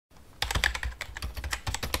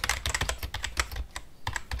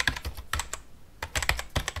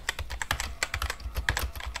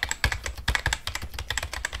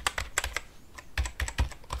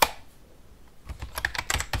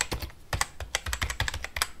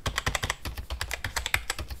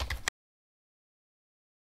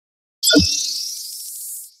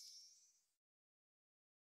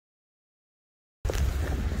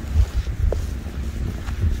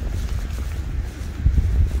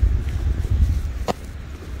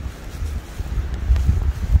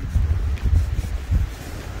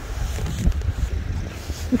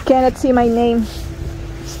cannot see my name.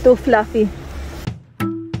 It's too fluffy.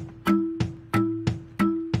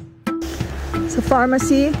 It's a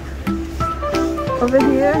pharmacy over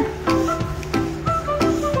here.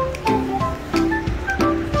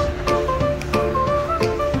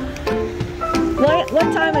 What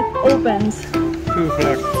time it opens? 2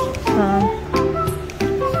 o'clock.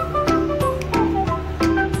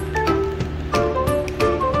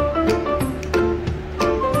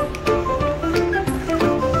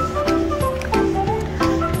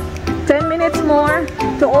 10 minutes more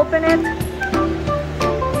to open it.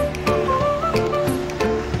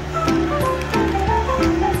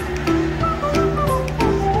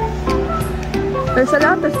 There's a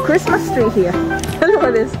lot of Christmas tree here. Look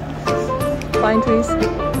at this. Pine trees. Do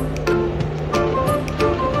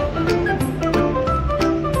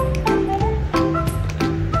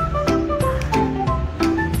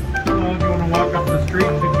you want to walk up the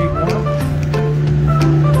street to keep warm?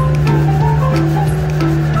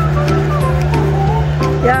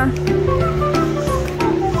 Yeah.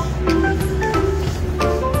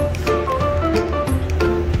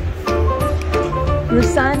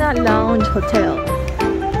 Rosanna Lounge Hotel.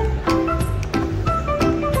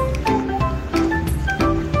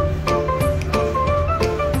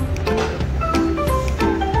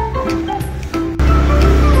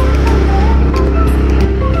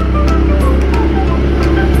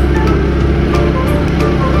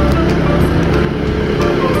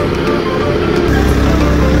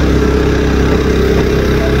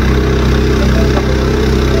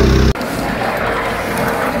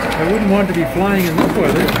 I wouldn't want to be flying in this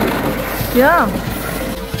weather. Yeah.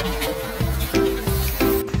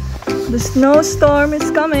 The snowstorm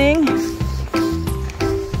is coming.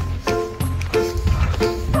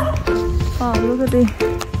 Oh, look at the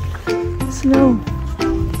snow.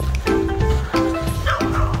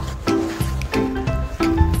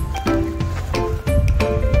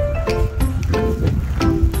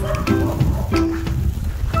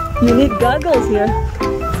 You need goggles here.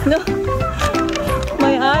 No.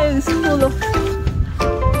 My eye is full of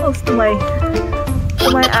close to my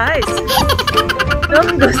eyes. No,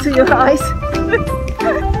 it goes to your eyes.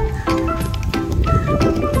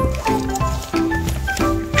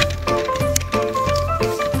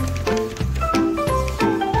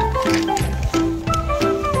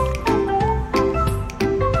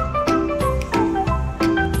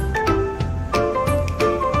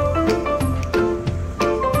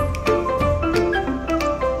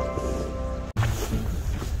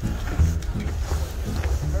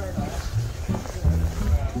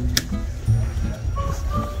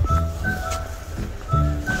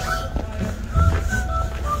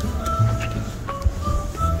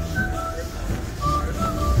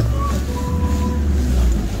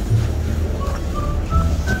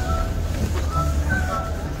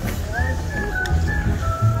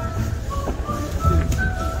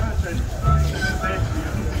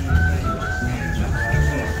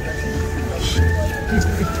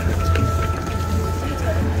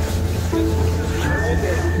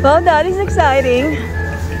 Well, that is exciting.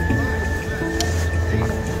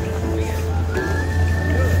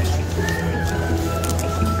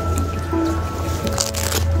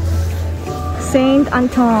 Sankt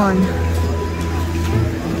Anton.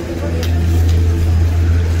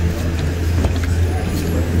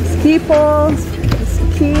 Ski poles,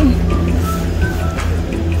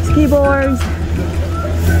 ski boards.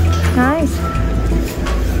 Nice.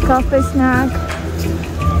 Coffee snack.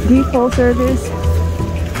 Default service.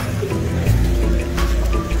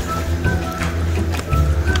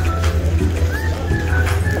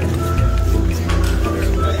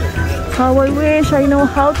 How I wish I know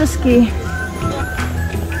how to ski.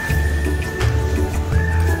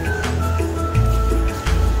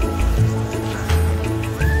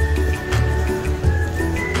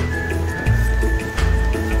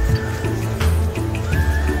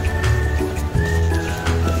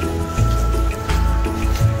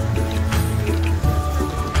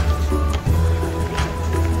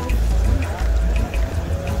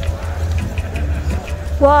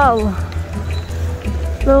 Wow!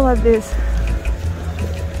 Look at this.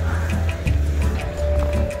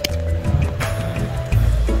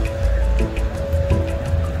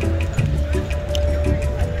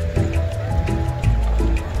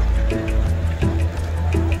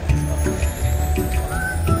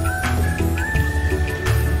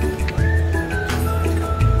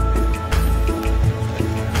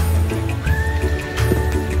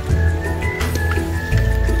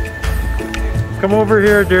 Come over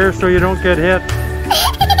here, dear, so you don't get hit.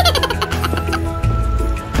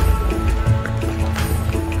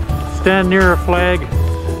 Stand near a flag.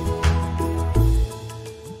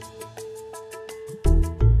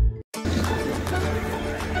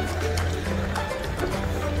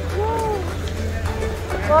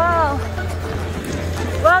 Wow!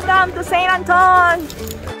 Welcome to Sankt Anton!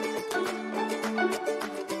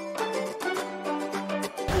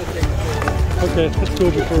 Okay, let's go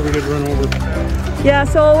before we get run over. Yeah,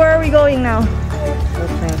 so where are we going now?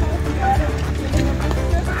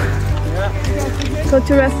 Go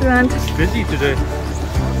to restaurant. It's busy today.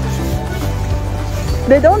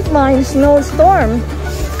 They don't mind snowstorm.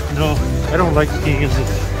 No, I don't like skiing in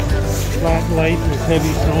this flat light and this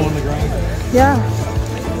heavy snow on the ground. Yeah.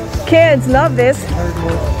 Kids love this. Hard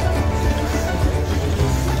work.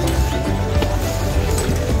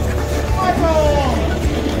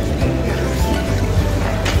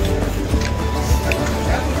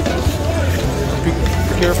 Be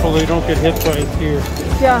careful they don't get hit by it here.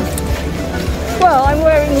 Yeah. Well, I'm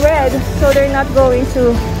wearing red, so they're not going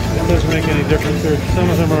to. It doesn't make any difference. Some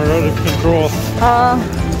of them are out of control.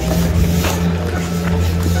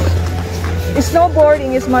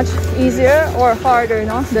 Snowboarding is much easier or harder,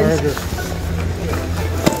 no? Harder.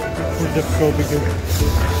 More difficult because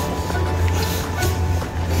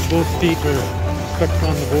both feet are stuck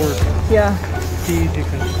on the board. Yeah. Speed, you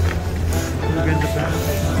can move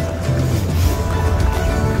independently.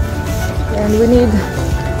 And we need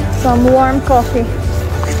some warm coffee.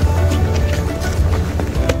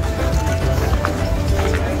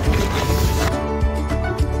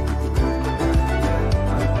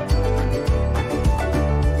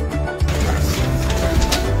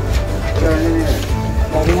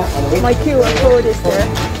 My QR code is there.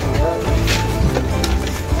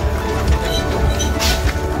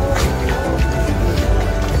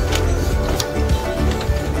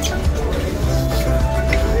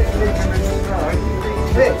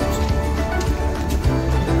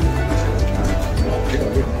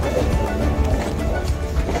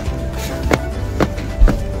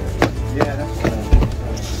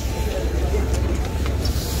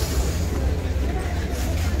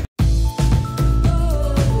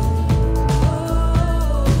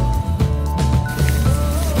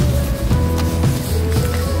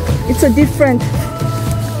 It's a different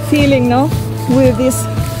feeling, no? With this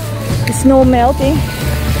snow melting.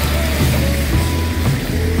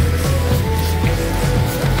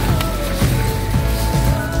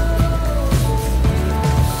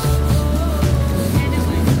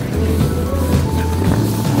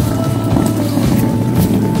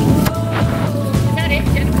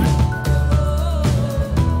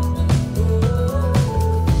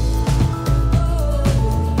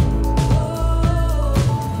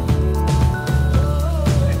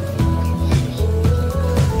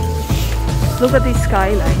 Look at this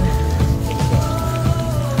skyline.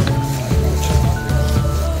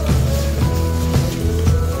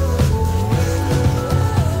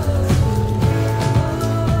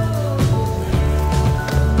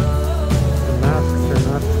 The masks are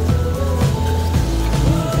not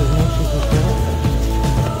as much as you can.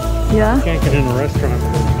 Yeah? You can't get in a restaurant with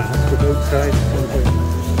a mask, but outside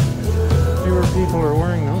fewer people are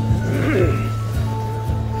wearing them.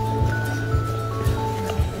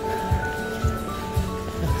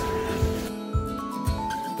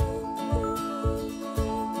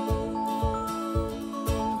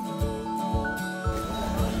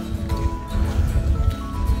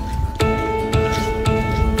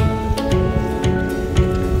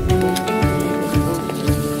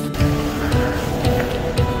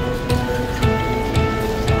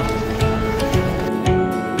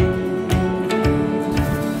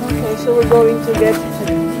 So we're going to get a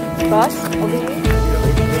bus over here.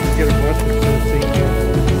 Let's get a bus to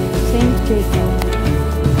St. Jacob.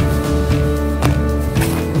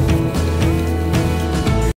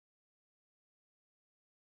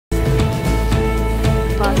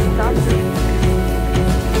 Bus stop.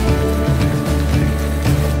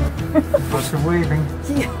 Lots of waving.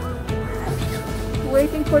 Yeah.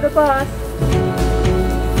 Waiting for the bus.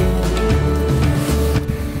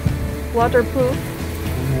 Waterproof.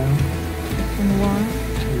 And warm.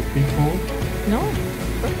 Your feet cold? No.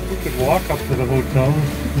 We could walk up to the hotel.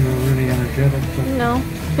 You were really energetic. But No.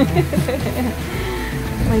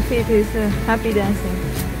 My feet is happy dancing.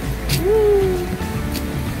 Woo.